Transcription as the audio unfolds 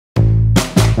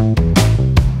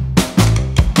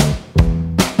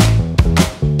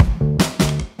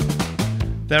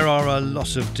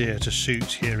lot of deer to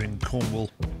shoot here in Cornwall.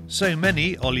 So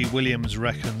many, Ollie Williams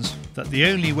reckons, that the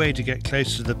only way to get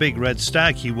close to the big red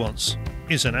stag he wants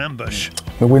is an ambush.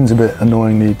 The wind's a bit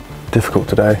annoyingly difficult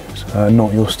today,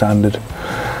 not your standard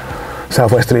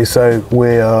southwesterly, so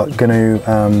we are going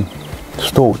to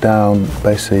stalk down,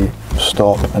 basically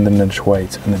stop and then just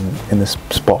wait, and then in this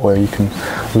spot where you can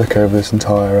look over this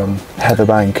entire heather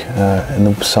bank and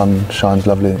the sun shines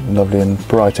lovely and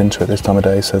bright into it this time of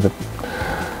day, so that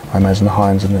I imagine the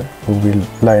hinds and it will be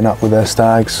laying up with their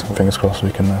stags. Fingers crossed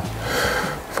we can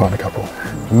find a couple.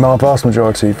 The vast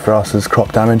majority for us is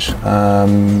crop damage,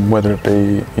 whether it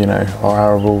be, you know, our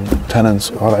arable tenants.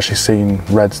 I've actually seen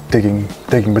reds digging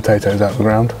potatoes out of the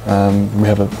ground. We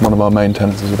have one of our main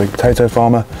tenants is a big potato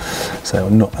farmer, so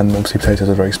and obviously potatoes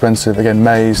are very expensive. Again,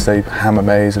 maize, they hammer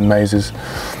maize, and maize is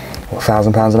what,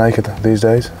 £1,000 an acre these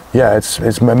days. Yeah,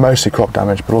 it's mostly crop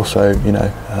damage, but also, you know,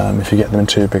 if you get them in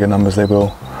too bigger numbers, they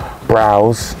will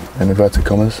browse, in inverted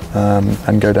commas,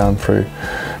 and go down through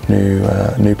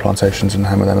new plantations and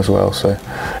hammer them as well. So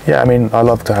yeah, I mean, I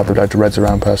love to have the reds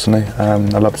around personally. I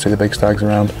love to see the big stags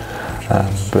around,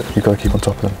 but you've got to keep on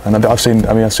top of them. And I've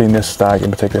seen this stag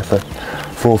in particular for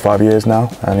 4 or 5 years now,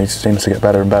 and he seems to get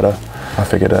better and better. I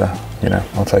figured, you know,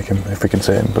 I'll take him if we can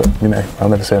see him, but you know, I'll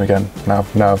never see him again. Now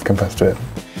I've confessed to it.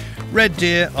 Red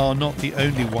deer are not the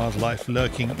only wildlife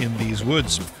lurking in these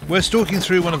woods. We're stalking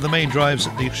through one of the main drives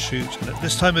at the shoot, and at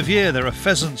this time of year there are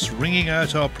pheasants ringing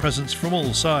out our presence from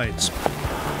all sides.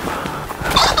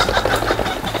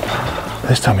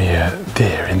 This time of year,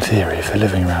 deer, in theory, if they're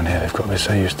living around here, they've got to be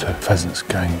so used to pheasants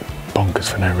going bonkers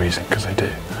for no reason, because they do.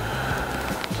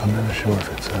 So I'm never sure if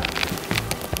it's a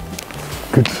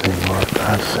good thing or a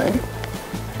bad thing.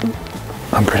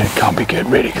 I'm pretty, it can't be good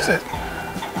really, because it.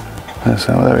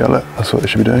 So there we are, look, that's what they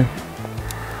should be doing.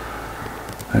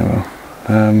 There we are.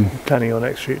 Planning your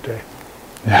next shoot day.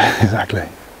 Yeah, exactly.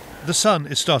 The sun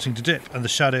is starting to dip and the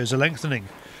shadows are lengthening.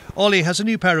 Ollie has a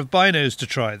new pair of binos to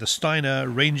try, the Steiner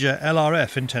Ranger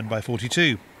LRF in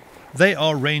 10x42. They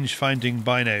are range-finding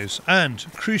binos, and,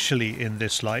 crucially in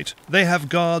this light, they have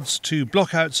guards to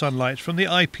block out sunlight from the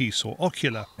eyepiece or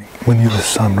ocular. When you have the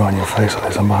sun right in your face like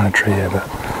this, I'm behind a tree here, but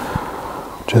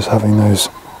just having those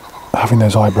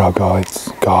eyebrow guards,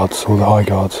 or the eye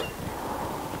guards,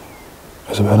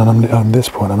 and at this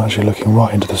point I'm actually looking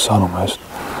right into the sun almost,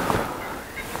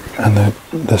 and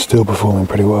they're still performing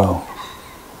pretty well.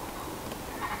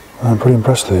 I'm pretty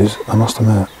impressed with these, I must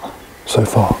admit, so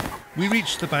far. We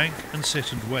reach the bank and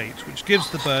sit and wait, which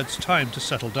gives the birds time to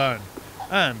settle down,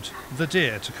 and the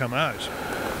deer to come out.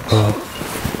 Well,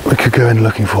 we could go in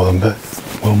looking for them, but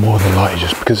we'll more than likely,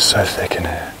 just because it's so thick in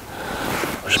here,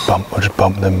 we'll just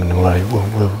bump them and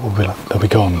we'll be like, they'll be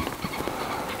gone.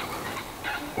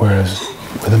 Whereas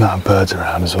with the amount of birds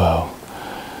around as well,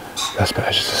 best bet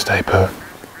is just to stay put,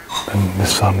 and the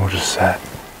sun will just set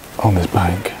on this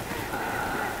bank.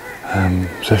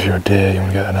 So if you're a deer, you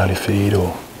want to get an early feed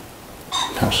or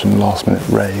catch some last minute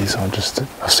rays,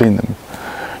 I've seen them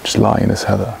just lying in this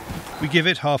heather. We give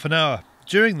it half an hour.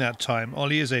 During that time,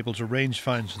 Ollie is able to range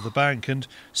find to the bank and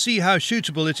see how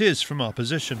shootable it is from our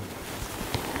position.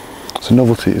 It's a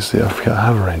novelty, you see. I forget I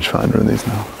have a rangefinder in these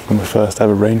now. I'm my first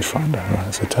ever rangefinder,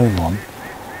 right? So turn on,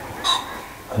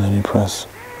 and then you press.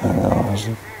 There we are.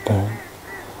 There.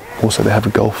 Also, they have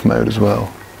a golf mode as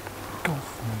well.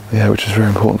 Golf mode. Yeah, which is very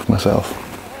important for myself.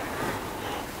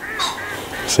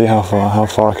 See how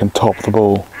far I can top the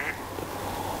ball.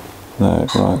 No,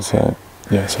 right. So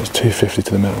yeah, so it's 250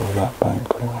 to the middle of that bank,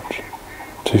 pretty much.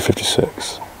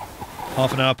 256.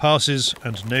 Half an hour passes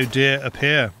and no deer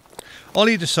appear.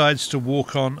 Ollie decides to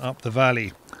walk on up the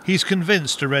valley. He's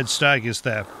convinced a red stag is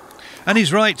there. And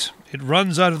he's right. It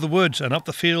runs out of the wood and up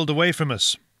the field away from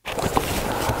us.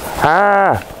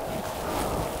 Ah!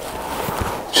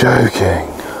 Joking.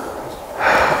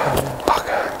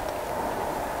 Bugger.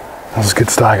 That was a good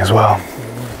stag as well.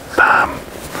 Damn.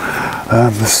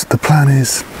 The plan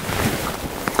is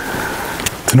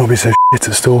to not be so shit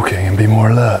at stalking and be more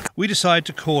alert. We decide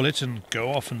to call it and go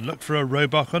off and look for a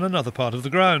roebuck on another part of the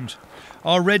ground.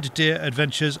 Our red deer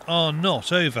adventures are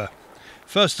not over.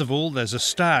 First of all, there's a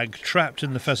stag trapped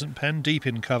in the pheasant pen deep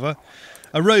in cover.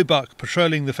 A roebuck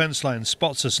patrolling the fence line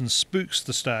spots us and spooks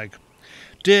the stag.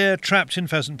 Deer trapped in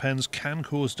pheasant pens can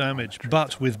cause damage,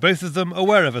 but with both of them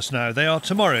aware of us now, they are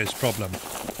tomorrow's problem.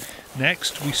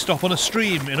 Next, we stop on a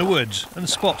stream in a wood and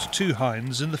spot 2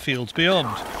 hinds in the fields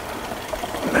beyond.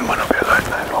 They might not be alone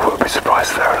though. I wouldn't be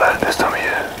surprised if they're alone this time of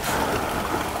year.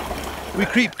 We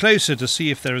creep closer to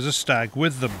see if there is a stag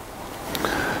with them.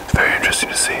 It's very interesting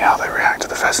to see how they react to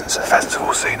the pheasants. The pheasants have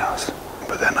all seen us,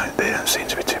 but they don't seem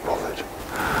to be too bothered.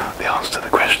 The answer to the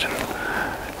question,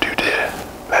 do deer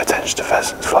pay attention to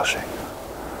pheasants flushing?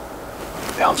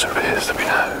 The answer appears to be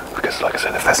no, because like I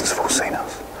said, the pheasants have all seen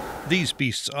us. These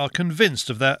beasts are convinced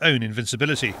of their own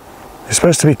invincibility. You're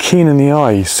supposed to be keen in the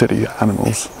eye, you silly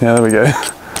animals. Yeah, there we go.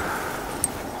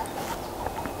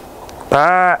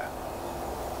 Ah!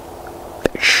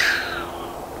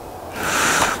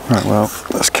 Right, well,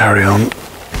 let's carry on.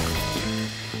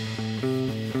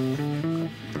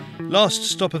 Last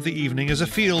stop of the evening is a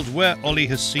field where Ollie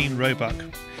has seen roebuck.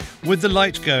 With the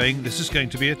light going, this is going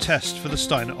to be a test for the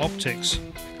Steiner optics.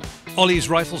 Ollie's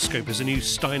rifle scope is a new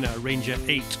Steiner Ranger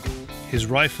 8. His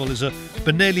rifle is a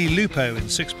Benelli Lupo in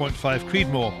 6.5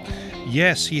 Creedmoor.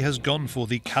 Yes, he has gone for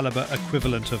the caliber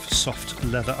equivalent of soft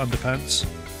leather underpants.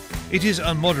 It is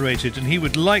unmoderated and he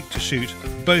would like to shoot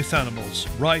both animals,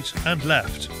 right and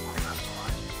left.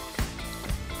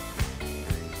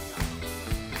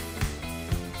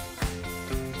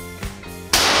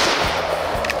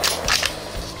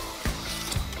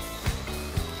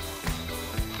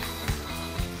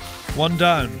 One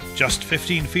down, just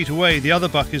 15 feet away, the other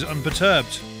buck is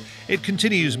unperturbed. It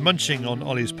continues munching on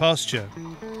Ollie's pasture.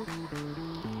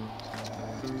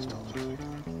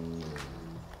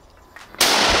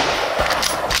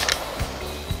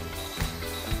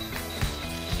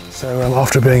 So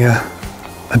after being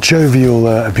a jovial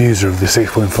abuser of the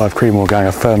 6.5 Creedmoor gang,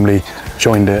 I firmly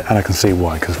joined it, and I can see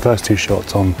why, because the first two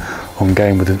shots on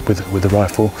game with the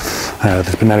rifle,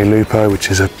 this Benelli Lupo, which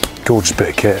is a gorgeous bit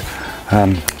of kit,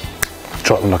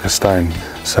 dropped them like a stone.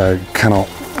 So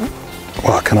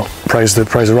I cannot praise the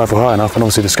rifle high enough, and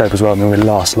obviously the scope as well. I mean, we're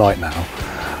last light now,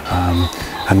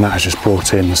 and that has just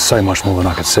brought in so much more than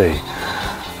I could see.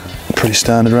 Pretty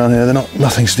standard around here. They're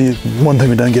nothing. One thing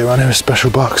we don't get around here is special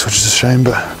bucks, which is a shame.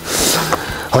 But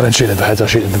I don't shoot them for heads. I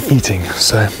shoot them for eating.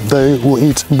 So they will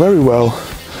eat very well.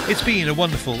 It's been a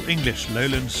wonderful English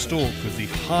lowland stalk with the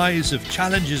highs of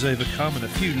challenges overcome and a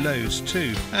few lows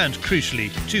too, and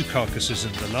crucially 2 carcasses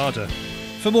in the larder.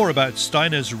 For more about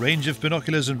Steiner's range of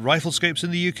binoculars and rifle scopes in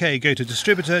the UK, go to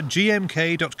distributor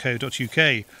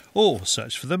gmk.co.uk or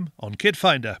search for them on Kid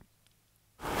Finder.